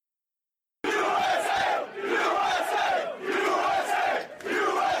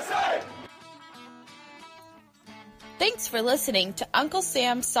Thanks for listening to Uncle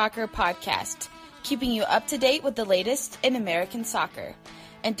Sam's Soccer Podcast, keeping you up to date with the latest in American soccer.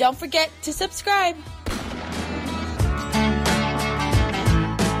 And don't forget to subscribe.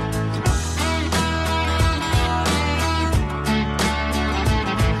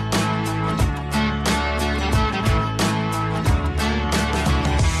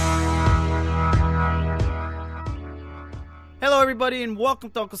 Hello, everybody, and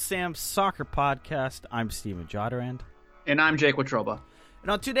welcome to Uncle Sam's Soccer Podcast. I'm Steven Jodarand. And I'm Jake Watroba.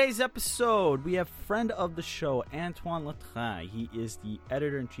 And on today's episode, we have friend of the show, Antoine Letrain. He is the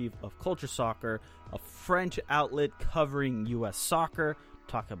editor-in-chief of Culture Soccer, a French outlet covering U.S. soccer.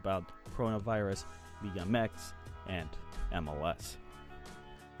 Talk about coronavirus, Liga MX, and MLS.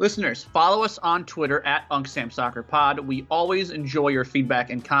 Listeners, follow us on Twitter at UncSamSoccerPod. We always enjoy your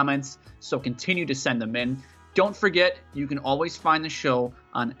feedback and comments, so continue to send them in. Don't forget, you can always find the show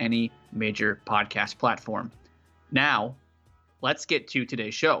on any major podcast platform. Now, let's get to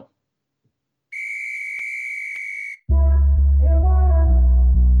today's show.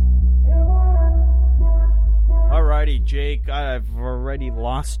 Alrighty, Jake, I've already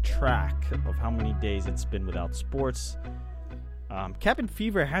lost track of how many days it's been without sports. Cabin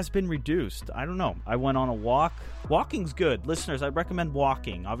fever has been reduced. I don't know. I went on a walk. Walking's good. Listeners, I recommend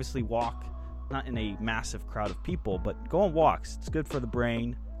walking. Obviously, walk not in a massive crowd of people, but go on walks. It's good for the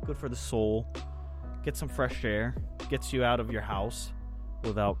brain, good for the soul. Get some fresh air. Gets you out of your house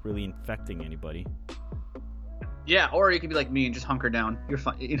without really infecting anybody. Yeah, or you can be like me and just hunker down. You're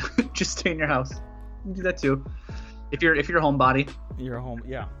fine. You know, just stay in your house. You can do that too. If you're a homebody. You're a home.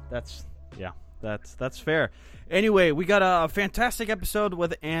 Yeah, that's fair. Anyway, we got a fantastic episode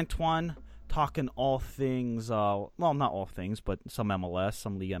with Antoine talking all things. Well, not all things, but some MLS,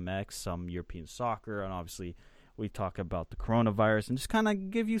 some Liga MX, some European soccer, and obviously we talk about the coronavirus and just kind of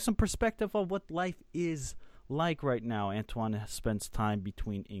give you some perspective of what life is like right now. Antoine spends time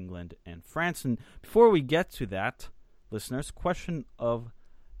between England and France. And before we get to that, listeners, question of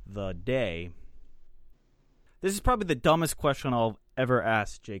the day. This is probably the dumbest question I'll ever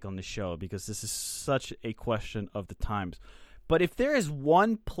ask Jake on the show because this is such a question of the times. But if there is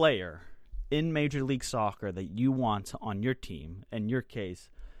one player in Major League Soccer that you want on your team, in your case,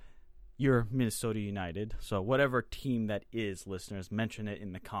 you're Minnesota United, so whatever team that is, listeners, mention it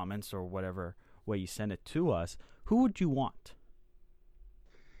in the comments or whatever way you send it to us, who would you want?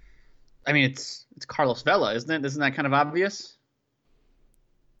 I mean, it's Carlos Vela, isn't it? Isn't that kind of obvious?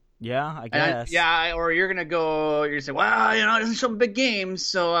 Yeah, I guess. Or you're going to say, well, he doesn't show big games,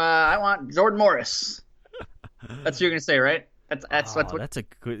 so I want Jordan Morris. That's what you're going to say, right? That's a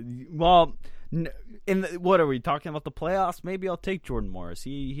good. Well, what are we talking about? The playoffs? Maybe I'll take Jordan Morris.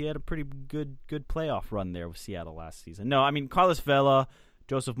 He had a pretty good playoff run there with Seattle last season. No, I mean Carlos Vela,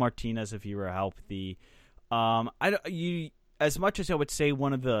 Joseph Martinez if he were healthy. As much as I would say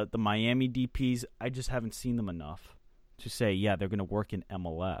one of the Miami DPs, I just haven't seen them enough to say they're going to work in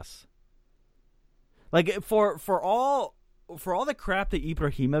MLS. Like for all the crap that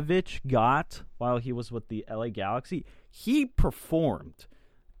Ibrahimovic got while he was with the LA Galaxy, he performed.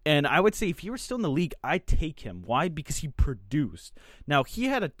 And I would say if he were still in the league, I'd take him. Why? Because he produced. Now, he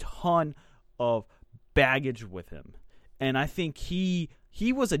had a ton of baggage with him. And I think he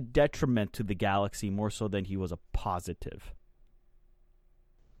was a detriment to the Galaxy more so than he was a positive.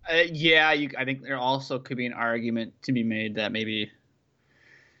 I think there also could be an argument to be made that maybe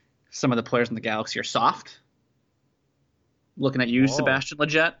some of the players in the Galaxy are soft. Looking at you, Whoa. Sebastian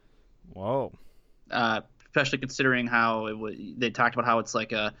Lletget. Whoa. Especially considering how they talked about how it's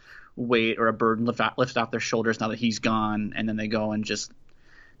like a weight or a burden lifted off their shoulders now that he's gone, and then they go and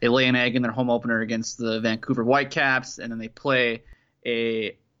they lay an egg in their home opener against the Vancouver Whitecaps, and then they play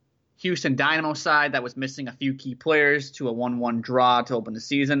a Houston Dynamo side that was missing a few key players to a 1-1 draw to open the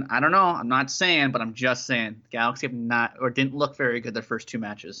season. I don't know. I'm not saying, but I'm just saying Galaxy didn't look very good their first two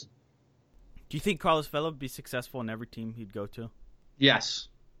matches. Do you think Carlos Vela would be successful in every team he'd go to? Yes.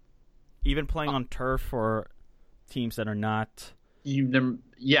 Even playing on turf for teams that are not.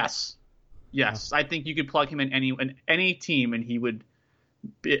 Yes. I think you could plug him in any team, and he would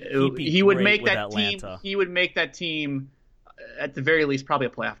make that team. He would make that team at the very least probably a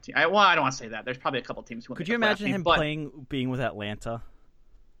playoff team. I don't want to say that. There's probably a couple teams who. Could you imagine him being with Atlanta?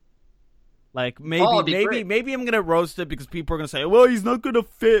 Like maybe I'm gonna roast it because people are gonna say, "Well, he's not gonna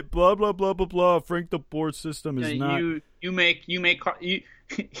fit." Blah blah blah blah blah. Frank de Boer's system is not. You make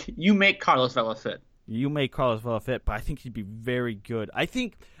Carlos Vela fit. You make Carlos Vela fit, but I think he'd be very good. I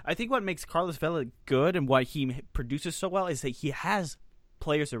think what makes Carlos Vela good and why he produces so well is that he has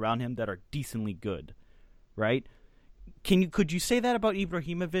players around him that are decently good, right? Could you say that about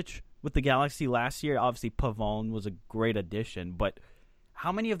Ibrahimovic with the Galaxy last year. Obviously, Pavone was a great addition, but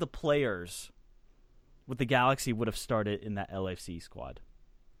how many of the players with the Galaxy would have started in that LAFC squad?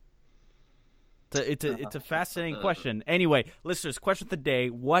 It's a fascinating question. Anyway, listeners, question of the day: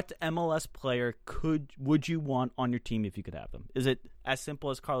 what MLS player would you want on your team if you could have them? Is it as simple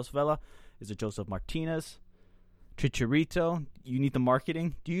as Carlos Vela? Is it Joseph Martinez? Chicharito? You need the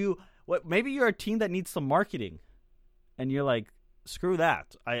marketing? Maybe you're a team that needs some marketing, and you're like, screw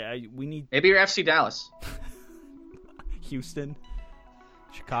that. We need. Maybe you're FC Dallas, Houston,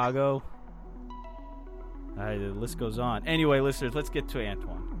 Chicago. The list goes on. Anyway, listeners, let's get to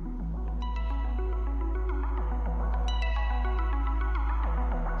Antoine.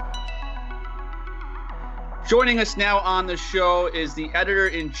 Joining us now on the show is the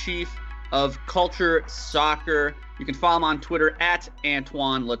editor-in-chief of Culture Soccer. You can follow him on Twitter at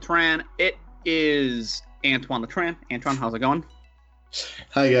Antoine Latran. It is Antoine Latran. Antoine, how's it going?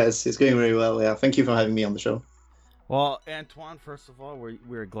 Hi, guys. It's going very well. Yeah, thank you for having me on the show. Well, Antoine, first of all,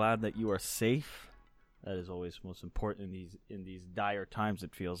 we're glad that you are safe. That is always most important in these dire times,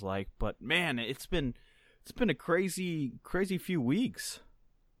 it feels like. But man, it's been a crazy few weeks.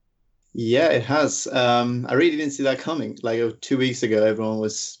 Yeah, it has. I really didn't see that coming. Like 2 weeks ago, everyone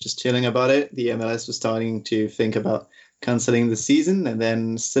was just chilling about it. The MLS was starting to think about canceling the season, and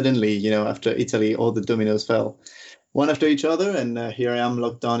then suddenly, after Italy, all the dominoes fell, one after each other. And here I am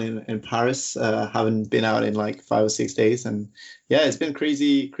locked down in Paris. Haven't been out in like 5 or 6 days, and yeah, it's been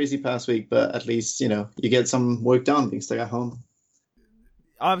crazy past week. But at least you get some work done being stuck at home.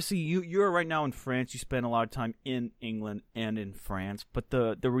 Obviously, you're right now in France. You spend a lot of time in England and in France. But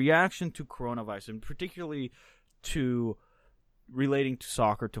the reaction to coronavirus, and particularly to relating to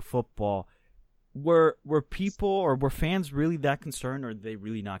soccer, to football, were people or were fans really that concerned, or did they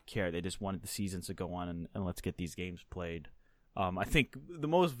really not care? They just wanted the seasons to go on and let's get these games played. I think the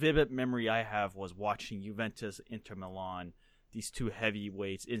most vivid memory I have was watching Juventus, Inter Milan, these two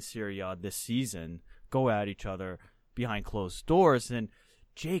heavyweights in Serie A this season, go at each other behind closed doors. And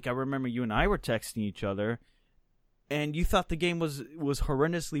Jake, I remember you and I were texting each other, and you thought the game was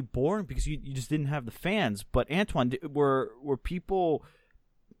horrendously boring because you just didn't have the fans. But Antoine, were people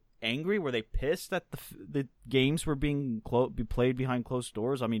angry? Were they pissed that the games were being played behind closed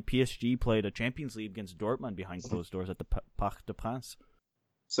doors? I mean, PSG played a Champions League against Dortmund behind closed doors at the Parc des Princes.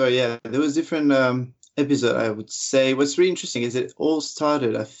 So yeah, there was different episode. I would say what's really interesting is it all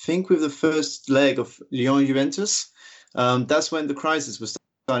started, I think, with the first leg of Lyon Juventus. That's when the crisis was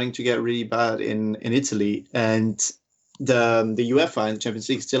starting to get really bad in Italy, and the UEFA and the Champions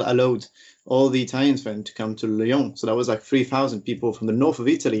League still allowed all the Italian fans to come to Lyon. So that was like 3,000 people from the north of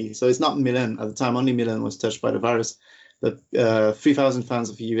Italy. So it's not Milan at the time. Only Milan was touched by the virus. But 3,000 fans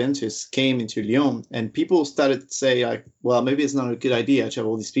of Juventus came into Lyon, and people started to say, like, well, maybe it's not a good idea to have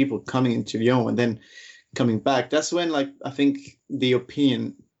all these people coming into Lyon and then coming back. That's when, like, I think the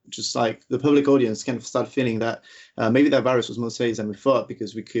opinion, just like the public audience, kind of started feeling that maybe that virus was more serious than we thought,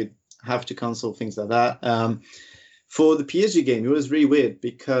 because we could have to cancel things like that. For the PSG game, it was really weird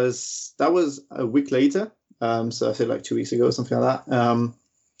because that was a week later. So I said like 2 weeks ago, something like that.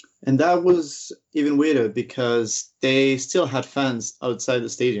 And that was even weirder because they still had fans outside the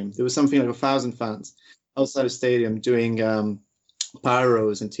stadium. There was something like 1,000 fans outside the stadium doing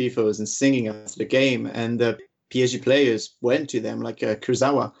pyros and tifos and singing after the game. And the PSG players went to them, like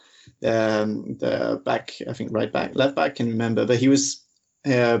Kurzawa, the back, I think right back, left back, can remember. But he was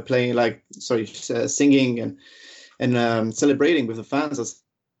playing singing and celebrating with the fans outside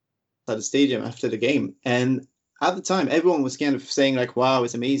the stadium after the game. And at the time, everyone was kind of saying like, wow,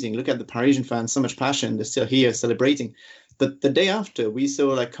 it's amazing. Look at the Parisian fans, so much passion. They're still here celebrating. But the day after, we saw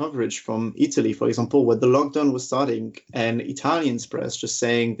like coverage from Italy, for example, where the lockdown was starting, and Italian press just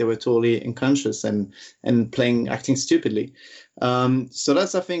saying they were totally unconscious and acting stupidly. So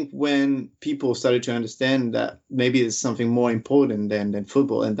that's, I think, when people started to understand that maybe there's something more important than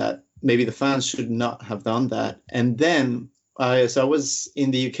football, and that maybe the fans should not have done that. And then I was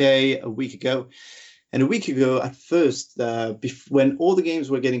in the UK a week ago. And a week ago, at first, when all the games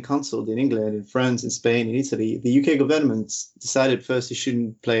were getting cancelled in England, in France, in Spain, in Italy, the UK government decided first it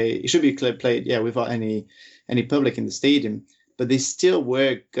should be played without any public in the stadium. But they still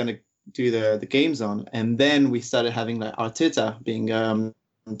were going to do the games on. And then we started having like Arteta being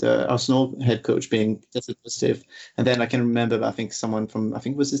the Arsenal head coach being tested positive. And then I can remember, I think someone from,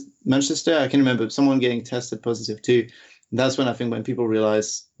 was it Manchester? I can remember someone getting tested positive too. That's when I think when people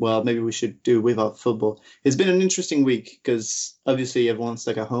realize, well, maybe we should do without football. It's been an interesting week because obviously everyone's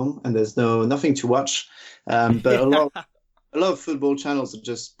stuck at home and there's nothing to watch. But a a lot of football channels are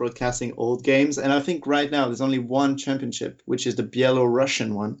just broadcasting old games. And I think right now there's only one championship, which is the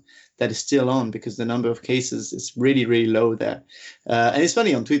Belarusian one, that is still on because the number of cases is really, really low there. And it's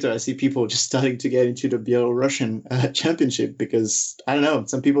funny on Twitter, I see people just starting to get into the Belarusian championship because, I don't know,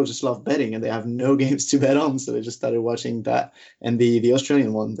 some people just love betting and they have no games to bet on. So they just started watching that. And the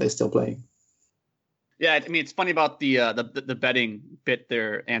Australian one, they're still playing. Yeah, I mean, it's funny about the betting bit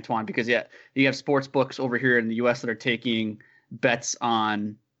there, Antoine, because you have sports books over here in the U.S. that are taking bets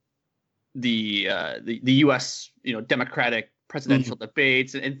on the U.S. Democratic presidential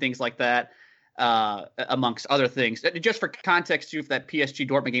debates and things like that, amongst other things. Just for context, too, for that PSG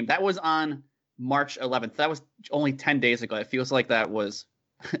Dortmund game, that was on March 11th. That was only 10 days ago. It feels like that was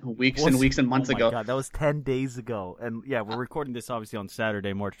weeks and months ago. Oh my God, that was 10 days ago. And yeah, we're recording this obviously on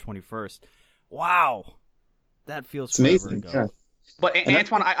Saturday, March 21st. Wow, that feels amazing. Ago. Yeah. But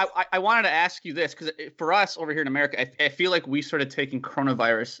Antoine, I wanted to ask you this because for us over here in America, I feel like we started taking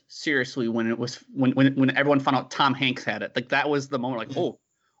coronavirus seriously when everyone found out Tom Hanks had it. Like that was the moment, like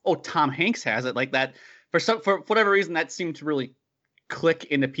oh, Tom Hanks has it. Like that for whatever reason that seemed to really click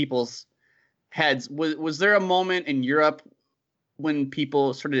into people's heads. Was there a moment in Europe when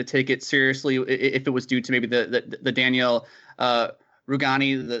people started to take it seriously? If it was due to maybe the Daniel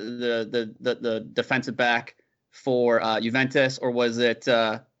Rugani, the defensive back for Juventus, or was it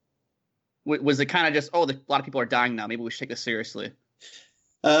kind of just, a lot of people are dying now, maybe we should take this seriously?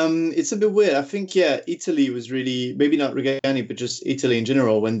 It's a bit weird. I think, Italy was really, maybe not Rugani, but just Italy in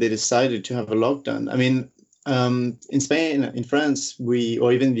general, when they decided to have a lockdown. I mean, in Spain, in France,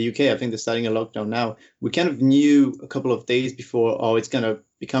 or even the UK, I think they're starting a lockdown now. We kind of knew a couple of days before, it's going to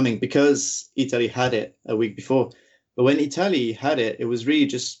be coming because Italy had it a week before. But when Italy had it, it was really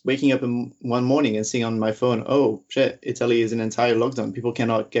just waking up one morning and seeing on my phone, oh, shit, Italy is in entire lockdown. People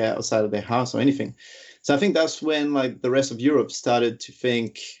cannot get outside of their house or anything. So I think that's when the rest of Europe started to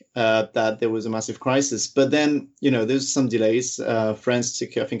think that there was a massive crisis. But then, there's some delays. France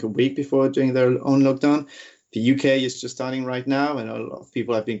took, I think, a week before doing their own lockdown. The UK is just starting right now. And a lot of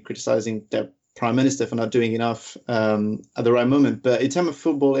people have been criticizing their prime minister for not doing enough at the right moment. But in terms of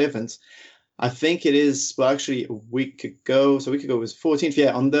football events, I think it is, actually a week ago. So a week ago was 14th.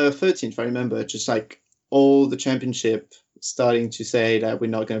 Yeah, on the 13th, I remember, just like all the championship starting to say that we're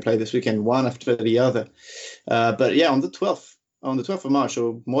not going to play this weekend, one after the other. But yeah, on the 12th of March,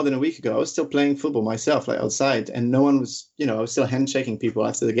 or more than a week ago, I was still playing football myself, like outside, and no one was, I was still handshaking people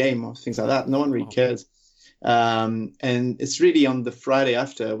after the game or things like that. No one really cared. And it's really on the Friday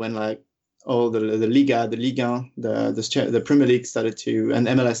after when all the Liga, the Ligue 1, the Premier League started to, and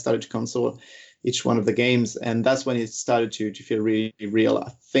MLS started to console each one of the games. And that's when it started to feel really real.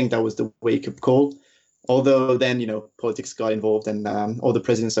 I think that was the wake-up call. Although then, politics got involved and all the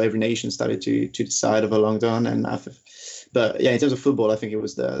presidents of every nation started to decide of a lockdown. But yeah, in terms of football, I think it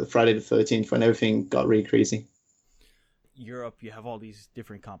was the Friday the 13th when everything got really crazy. Europe, you have all these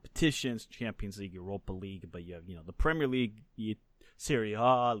different competitions, Champions League, Europa League, but you have, the Premier League, Serie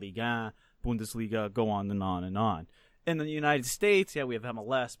A, Ligue 1, Bundesliga, go on and on and on. In the United States, we have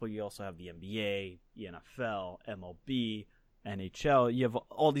MLS, but you also have the NBA, the NFL, MLB, NHL. You have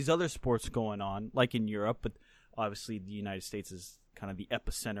all these other sports going on, like in Europe, but obviously the United States is kind of the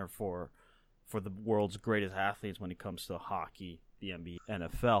epicenter for the world's greatest athletes when it comes to hockey, the NBA,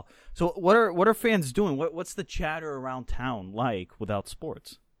 NFL. So what are fans doing? What's the chatter around town like without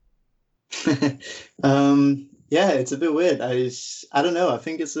sports? Yeah, it's a bit weird. I don't know. I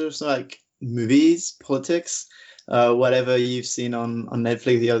think it's sort of like movies, politics, whatever you've seen on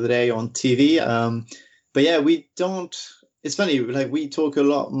Netflix the other day, on TV. But yeah, we don't. It's funny, we talk a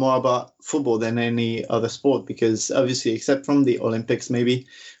lot more about football than any other sport because obviously, except from the Olympics maybe,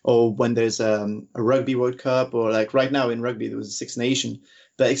 or when there's a Rugby World Cup, or right now in rugby there was a Six Nation.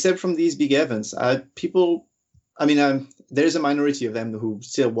 But except from these big events, there's a minority of them who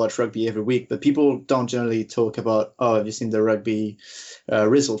still watch rugby every week, but people don't generally talk about, have you seen the rugby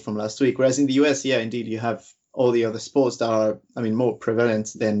result from last week? Whereas in the US, yeah, indeed, you have all the other sports that are, more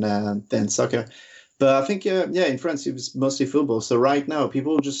prevalent than soccer. But I think, in France, it was mostly football. So right now,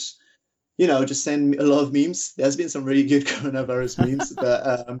 people just send a lot of memes. There's been some really good coronavirus memes,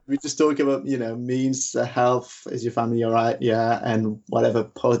 but we just talk about, memes, health, is your family all right? Yeah, and whatever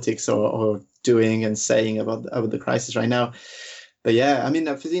politics or doing and saying about the crisis right now. But yeah,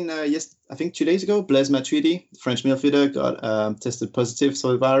 I've seen, I think 2 days ago, Blaise Matuidi, French midfielder, got tested positive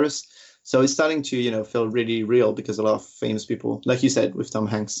for the virus. So it's starting to, feel really real because a lot of famous people, like you said, with Tom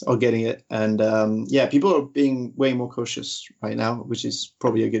Hanks, are getting it. And people are being way more cautious right now, which is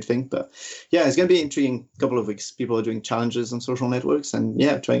probably a good thing. But yeah, it's going to be an intriguing couple of weeks. People are doing challenges on social networks and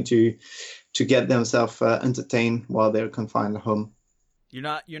trying to to get themselves entertained while they're confined at home. You're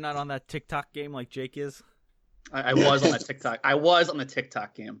not on that TikTok game like Jake is? I was on the TikTok. I was on the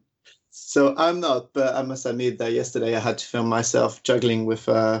TikTok game. So I'm not, but I must admit that yesterday I had to film myself juggling with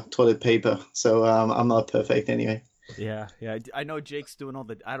toilet paper. So I'm not perfect anyway. Yeah. I know Jake's doing all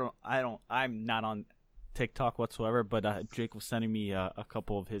the. I'm not on TikTok whatsoever, but Jake was sending me a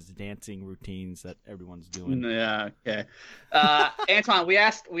couple of his dancing routines that everyone's doing. Yeah. Okay. Antoine, we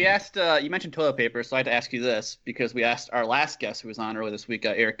asked. You mentioned toilet paper, so I had to ask you this because we asked our last guest who was on earlier this week,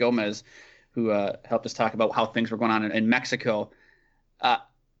 Eric Gomez, who helped us talk about how things were going on in Mexico.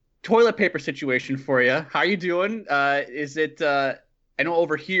 Toilet paper situation for you. How are you doing? Is it? I know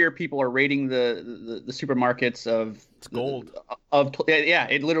over here people are rating the supermarkets of it's gold.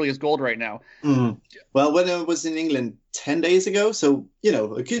 It literally is gold right now. Well, when I was in England 10 days ago, so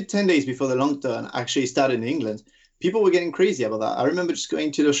a good 10 days before the lockdown actually started in England, people were getting crazy about that. I remember just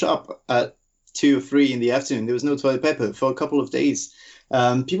going to the shop at 2 or 3 in the afternoon. There was no toilet paper for a couple of days.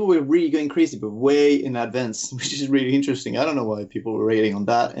 People were really going crazy, but way in advance, which is really interesting. I don't know why people were rating on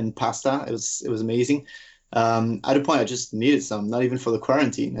that and pasta. It was amazing. At a point, I just needed some, not even for the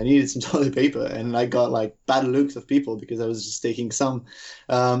quarantine. I needed some toilet paper, and I got like bad looks of people because I was just taking some.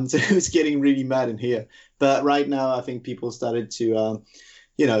 So it was getting really mad in here. But right now, I think people started to,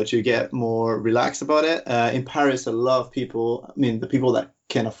 to get more relaxed about it. In Paris, a lot of people, I mean, the people that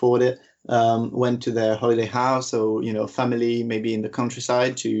can afford it, went to their holiday house or family maybe in the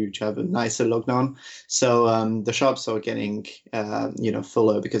countryside to have a nicer lockdown. So the shops are getting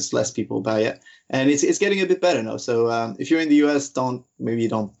fuller because less people buy it, and it's getting a bit better now. So if you're in the US, don't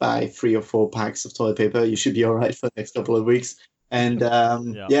buy 3 or 4 packs of toilet paper. You should be all right for the next couple of weeks. And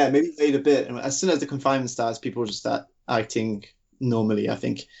maybe wait a bit. And as soon as the confinement starts, people just start acting normally. I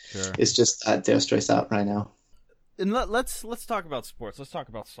think It's just that they're stressed out right now. And let's talk about sports. Let's talk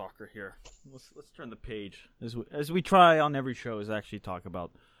about soccer here. Let's turn the page as we try on every show is actually talk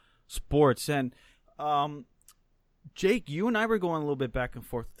about sports. And Jake, you and I were going a little bit back and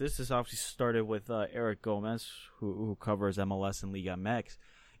forth. This is obviously started with Eric Gomez, who covers MLS and Liga MX.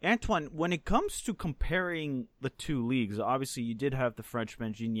 Antoine, when it comes to comparing the two leagues, obviously you did have the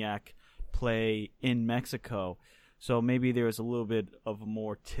Frenchman Gignac play in Mexico. So maybe there was a little bit of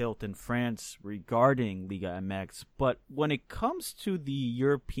more tilt in France regarding Liga MX. But when it comes to the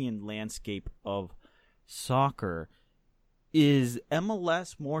European landscape of soccer, is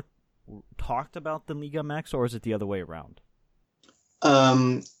MLS more talked about than Liga MX, or is it the other way around?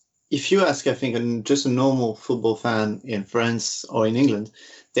 If you ask, I think, just a normal football fan in France or in England,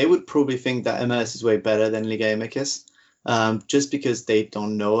 they would probably think that MLS is way better than Liga MX. Just because they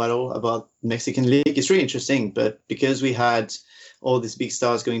don't know at all about Mexican league. It's really interesting, but because we had all these big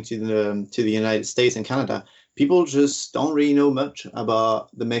stars going to the United States and Canada, people just don't really know much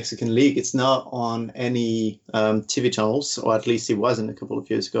about the Mexican league. It's not on any TV channels, or at least it wasn't a couple of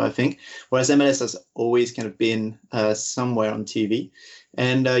years ago, I think. Whereas MLS has always kind of been somewhere on TV.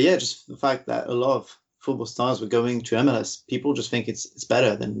 And just the fact that a lot of football stars were going to MLS, people just think it's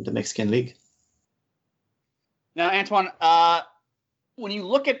better than the Mexican league. Now, Antoine, when you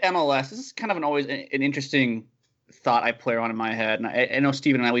look at MLS, this is kind of always an interesting thought I play around in my head. And I know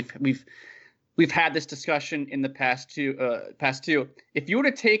Steven and I we've had this discussion in the past two. If you were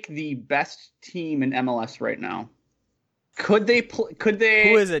to take the best team in MLS right now, could they?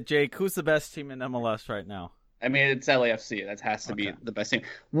 Who is it, Jake? Who's the best team in MLS right now? I mean, it's LAFC. That has to be the best team.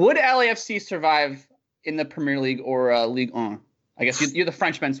 Would LAFC survive in the Premier League or Ligue 1? I guess you're the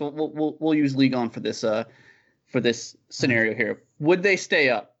Frenchman, so we'll use Ligue 1 for this scenario here. Would they stay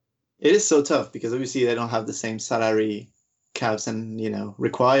up? It is so tough because obviously they don't have the same salary caps and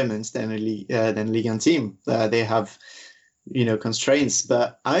requirements than Ligue 1 team. They have constraints,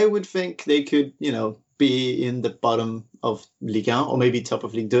 but I would think they could be in the bottom of Ligue 1 or maybe top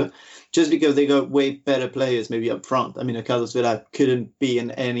of Ligue 2, just because they got way better players maybe up front. I mean, Carlos Vela couldn't be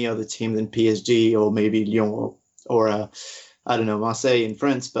in any other team than PSG or maybe Lyon or I don't know, Marseille in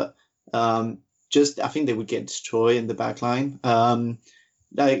France, but I think they would get destroyed in the back line.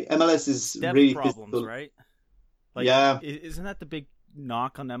 Like MLS is depth really problems, difficult. Right? Isn't that the big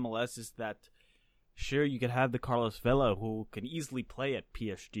knock on MLS? Is that sure you could have the Carlos Vela who can easily play at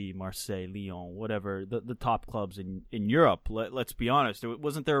PSG, Marseille, Lyon, whatever the top clubs in Europe. Let's be honest.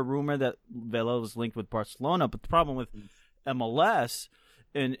 Wasn't there a rumor that Vela was linked with Barcelona? But the problem with MLS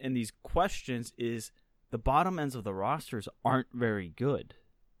and these questions is the bottom ends of the rosters aren't very good.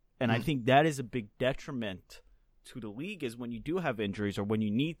 And I think that is a big detriment to the league is when you do have injuries or when you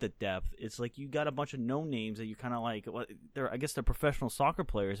need the depth. It's like you got a bunch of no-names that you kind of like. I guess they're professional soccer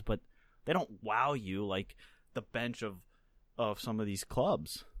players, but they don't wow you like the bench of some of these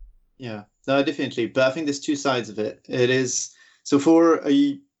clubs. Yeah, no, definitely. But I think there's two sides of it. It is so for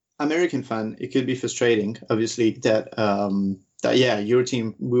a American fan, it could be frustrating, obviously, that yeah, your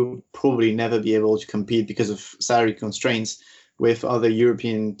team will probably never be able to compete because of salary constraints with other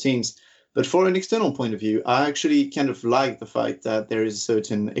European teams. But for an external point of view, I actually kind of like the fact that there is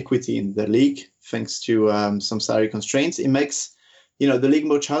certain equity in the league thanks to some salary constraints. It makes the league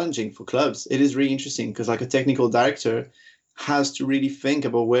more challenging for clubs. It is really interesting because like a technical director has to really think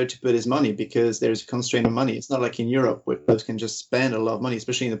about where to put his money because there's a constraint of money. It's not like in Europe where clubs can just spend a lot of money,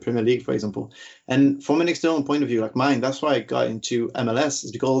 especially in the Premier League, for example. And from an external point of view like mine, that's why I got into MLS,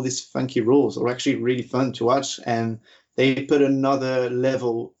 is because all these funky rules are actually really fun to watch, and they put another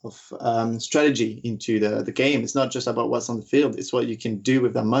level of strategy into the game. It's not just about what's on the field. It's what you can do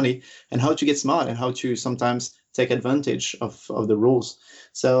with that money and how to get smart and how to sometimes take advantage of the rules.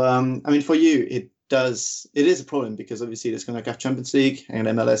 So, I mean, for you, it is a problem because obviously there's going to have Champions League and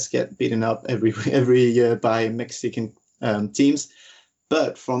MLS get beaten up every year by Mexican teams.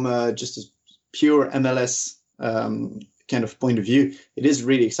 But from just a pure MLS kind of point of view, it is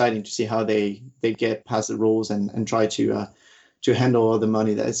really exciting to see how they get past the rules and try to handle all the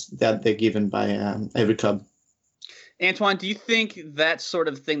money that they're given by every club. Antoine, do you think that sort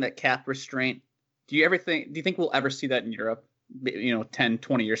of thing, that cap restraint, do you think we'll ever see that in Europe? 10,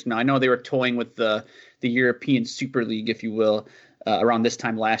 20 years from now. I know they were toying with the European Super League, if you will, around this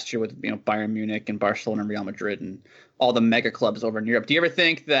time last year with Bayern Munich and Barcelona and Real Madrid and all the mega clubs over in Europe. Do you ever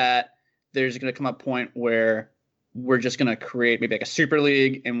think that there's going to come a point where we're just going to create maybe like a Super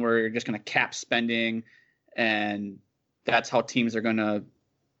League and we're just going to cap spending, and that's how teams are going to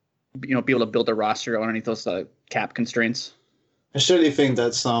be able to build a roster underneath those cap constraints? I surely think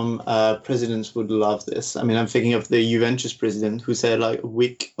that some presidents would love this. I mean, I'm thinking of the Juventus president who said like a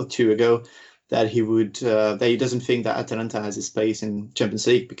week or two ago that he doesn't think that Atalanta has his place in Champions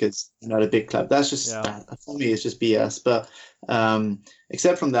League because they're not a big club. That's just for me, it's just BS. But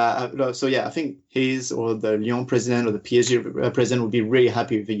except from that, so yeah, I think his or the Lyon president or the PSG president would be really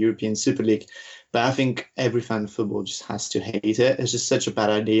happy with the European Super League. But I think every fan of football just has to hate it. It's just such a bad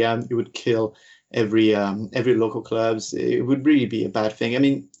idea. It would kill every local clubs. It would really be a bad thing. I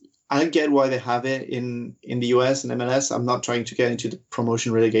mean, I get why they have it in the US and MLS. I'm not trying to get into the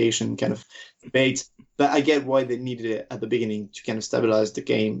promotion relegation kind of debate, but I get why they needed it at the beginning to kind of stabilize the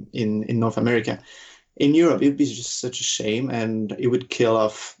game in North America. In Europe, it would be just such a shame, and it would kill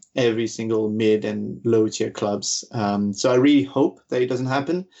off every single mid and low tier clubs. So I really hope that it doesn't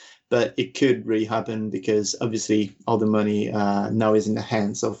happen. But it could really happen because obviously all the money now is in the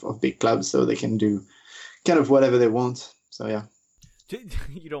hands of big clubs, so they can do kind of whatever they want. So yeah.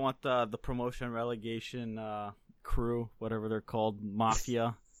 You don't want the promotion relegation crew, whatever they're called,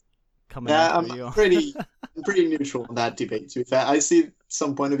 mafia, coming after you? I'm pretty neutral on that debate. To be fair, I see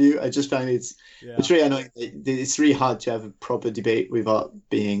some point of view. I just find it's really annoying. It's really hard to have a proper debate without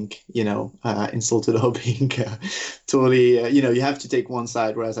being, insulted or being totally, you have to take one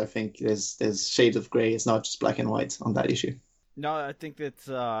side. Whereas I think there's shades of gray. It's not just black and white on that issue. No, I think it's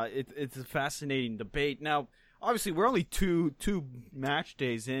a fascinating debate. Now, obviously, we're only two match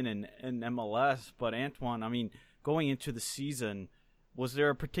days in MLS, but Antoine, I mean, going into the season, was there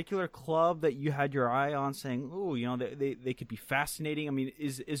a particular club that you had your eye on saying, oh, they could be fascinating? I mean,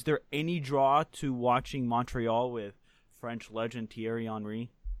 is there any draw to watching Montreal with French legend Thierry Henry?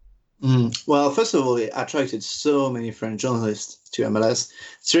 Well, first of all, it attracted so many French journalists to MLS.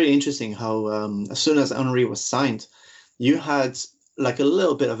 It's really interesting how as soon as Henry was signed, you had like a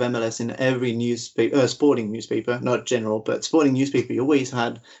little bit of MLS in every newspaper, sporting newspaper, not general, but sporting newspaper. You always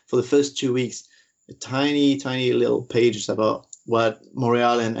had, for the first 2 weeks, a tiny, tiny little pages about what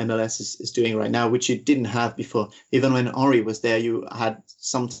Montreal and MLS is doing right now, which you didn't have before. Even when Henry was there, you had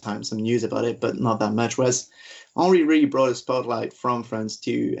sometimes some news about it, but not that much. Whereas Henry really brought a spotlight from France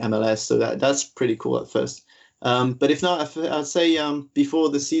to MLS, so that's pretty cool at first. But if not, I'd say before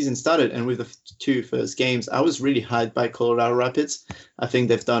the season started and with the two first games, I was really hyped by Colorado Rapids. I think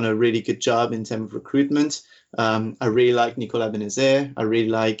they've done a really good job in terms of recruitment. I really like Nicolas Benezer. I really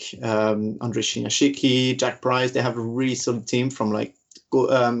like Andrei Shinyashiki, Jack Price. They have a really solid team from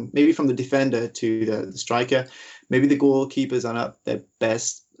maybe from the defender to the striker. Maybe the goalkeepers are not the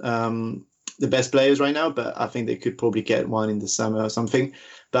best players right now, but I think they could probably get one in the summer or something.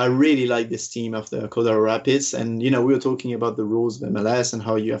 But I really like this team of the Colorado Rapids. And, we were talking about the rules of MLS and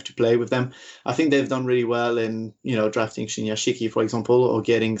how you have to play with them. I think they've done really well in, drafting Shinyashiki, for example, or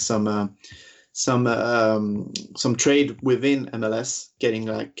getting some trade within MLS, getting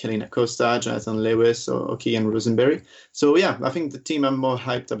like Kelly Acosta, Jonathan Lewis, or Keegan Rosenberry. So, yeah, I think the team I'm more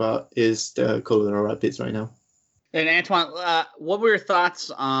hyped about is the Colorado Rapids right now. And Antoine, what were your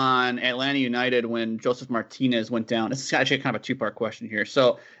thoughts on Atlanta United when Joseph Martinez went down? This is actually kind of a two-part question here.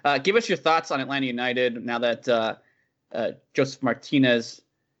 So give us your thoughts on Atlanta United now that Joseph Martinez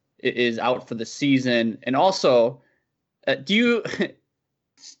is out for the season. And also, do you,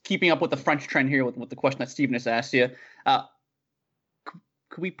 keeping up with the French trend here with the question that Steven has asked you,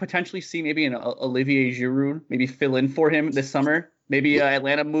 could we potentially see maybe an Olivier Giroud maybe fill in for him this summer? Maybe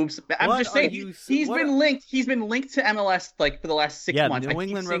Atlanta moves. I'm just saying he's been linked. He's been linked to MLS like for the last 6 months. New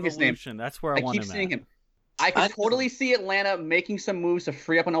England Revolution. That's where I want him. I keep seeing him. I could totally see Atlanta making some moves to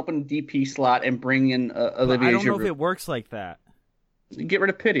free up an open DP slot and bring in Olivier Giroud. I don't know if it works like that. Get rid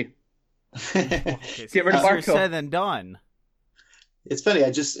of Pity. Okay, Get rid of Barco. Said and done. It's funny.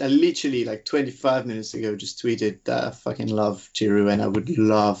 I literally like 25 minutes ago just tweeted that I fucking love Giroud and I would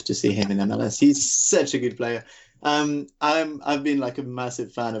love to see him in MLS. He's such a good player. I've been like a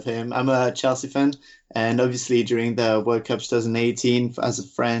massive fan of him. I'm a Chelsea fan, and obviously during the World Cup 2018, as a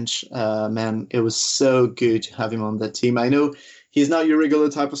French man, it was so good to have him on that team. I know he's not your regular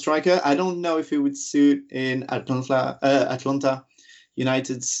type of striker. I don't know if he would suit in Atlanta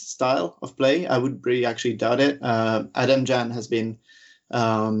United's style of play. I would really actually doubt it. Adam Jan has been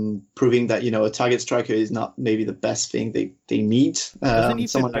proving that a target striker is not maybe the best thing they need. Doesn't he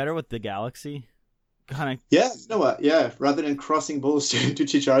fit better with the Galaxy? Yeah, you know what? Yeah, rather than crossing balls to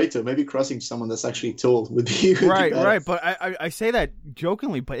Chicharito, maybe crossing to someone that's actually tall would be right. But I say that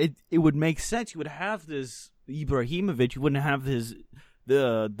jokingly, but it would make sense. You would have this Ibrahimovic. You wouldn't have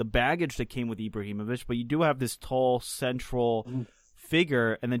the baggage that came with Ibrahimovic, but you do have this tall central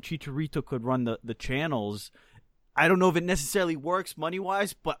figure, and then Chicharito could run the channels. I don't know if it necessarily works money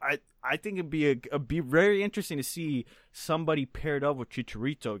wise, but I think it'd be very interesting to see somebody paired up with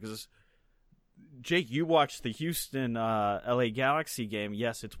Chicharito because. Jake, you watched the Houston LA Galaxy game.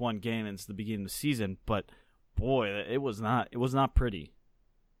 Yes, it's one game and it's the beginning of the season, but boy, it was not pretty.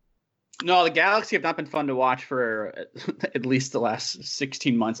 No, the Galaxy have not been fun to watch for at least the last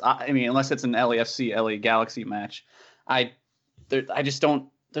 16 months. I mean, unless it's an LAFC LA Galaxy match. I just don't.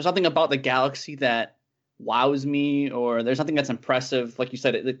 There's nothing about the Galaxy that wows me, or there's nothing that's impressive. Like you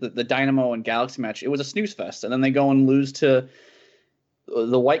said, the Dynamo and Galaxy match, it was a snooze fest, and then they go and lose to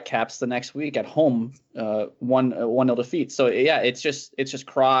the Whitecaps the next week at home, 1-0 defeat. So yeah, it's just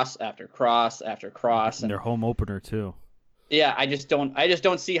cross after cross after cross, and their home opener too. Yeah, I just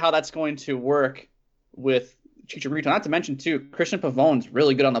don't see how that's going to work with Chicharito. Not to mention too, Christian Pavon's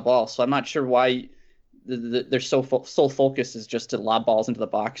really good on the ball, so I'm not sure why their sole focus is just to lob balls into the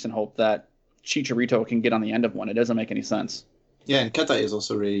box and hope that Chicharito can get on the end of one. It doesn't make any sense. Yeah, and Kata is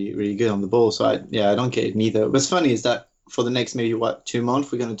also really, really good on the ball, so I don't get it neither. What's funny is that for the next maybe 2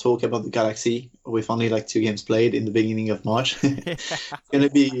 months, we're going to talk about the Galaxy with only like 2 games played in the beginning of March. It's going to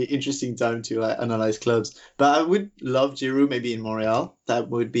be an interesting time to analyze clubs. But I would love Giroud maybe in Montreal. That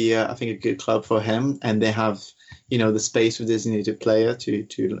would be, I think, a good club for him. And they have, the space for designated player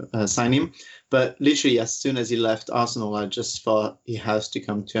to sign him. But literally, as soon as he left Arsenal, I just thought he has to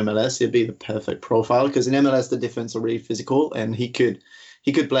come to MLS. He'd be the perfect profile because in MLS the defense are really physical, and he could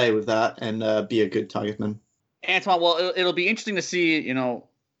play with that and be a good target man. Antoine, well, it'll be interesting to see,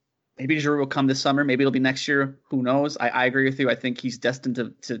 maybe Giroud will come this summer. Maybe it'll be next year. Who knows? I agree with you. I think he's destined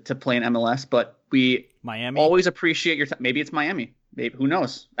to play in MLS, but we always appreciate your time. Maybe it's Miami. Maybe, who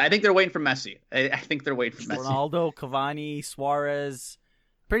knows? I think they're waiting for Messi. I think they're waiting for Messi. Ronaldo, Cavani, Suarez,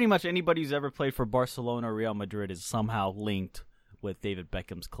 pretty much anybody who's ever played for Barcelona or Real Madrid is somehow linked with David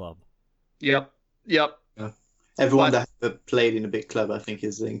Beckham's club. Yep. Yeah. Everyone that played in a big club, I think,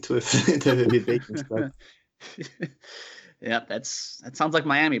 is linked with David Beckham's club. Yeah, that sounds like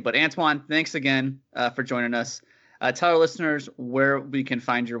Miami. But Antoine, thanks again for joining us. Tell our listeners where we can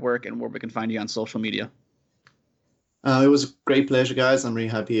find your work and where we can find you on social media. It was a great pleasure, guys. I'm really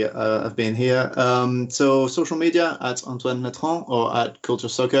happy I've been here. So social media at Antoine Natron or at Culture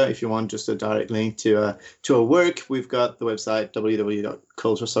Soccer. If you want just a direct link to our work, we've got the website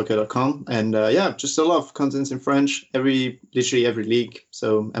www.culturesoccer.com. And just a lot of content in French. Literally every league.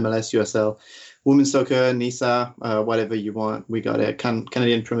 So MLS, USL, Women's Soccer, NISA, whatever you want. We got a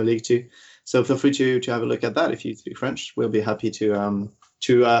Canadian Premier League too. So feel free to have a look at that if you speak French. We'll be happy to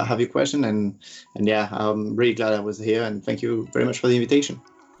have your question. And I'm really glad I was here. And thank you very much for the invitation.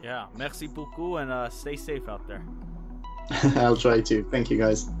 Yeah, merci beaucoup, and stay safe out there. I'll try to. Thank you,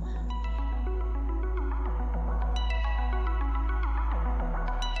 guys.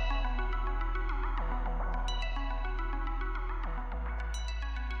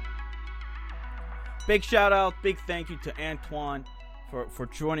 Big shout out, big thank you to Antoine for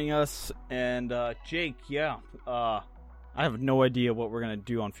joining us. And Jake, I have no idea what we're going to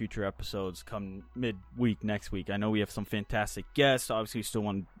do on future episodes come midweek next week. I know we have some fantastic guests. Obviously,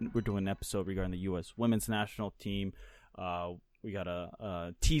 we're doing an episode regarding the U.S. women's national team. We got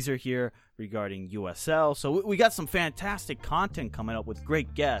a teaser here regarding USL. So we got some fantastic content coming up with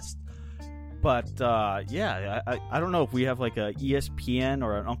great guests. But, I don't know if we have like a ESPN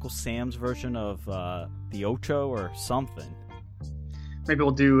or an Uncle Sam's version of the Ocho or something. Maybe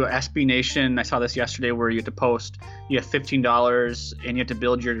we'll do SB Nation. I saw this yesterday where you have to post. You have $15 and you have to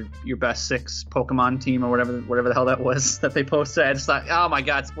build your best 6 Pokemon team or whatever the hell that was that they posted. I just thought, oh my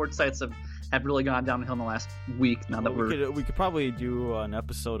God, sports sites have really gone downhill in the last week. Now that we could probably do an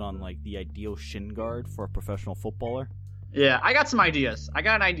episode on like the ideal shin guard for a professional footballer. Yeah, I got some ideas. I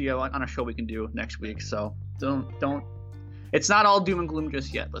got an idea on a show we can do next week. So don't. It's not all doom and gloom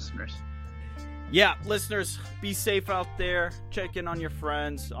just yet, listeners. Yeah, listeners, be safe out there. Check in on your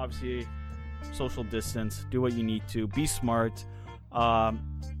friends. Obviously, social distance. Do what you need to. Be smart.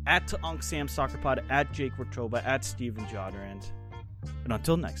 At Unc Sam Soccer Pod, at Jake Rotroba, at Steven Jodrand. And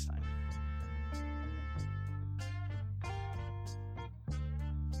until next time.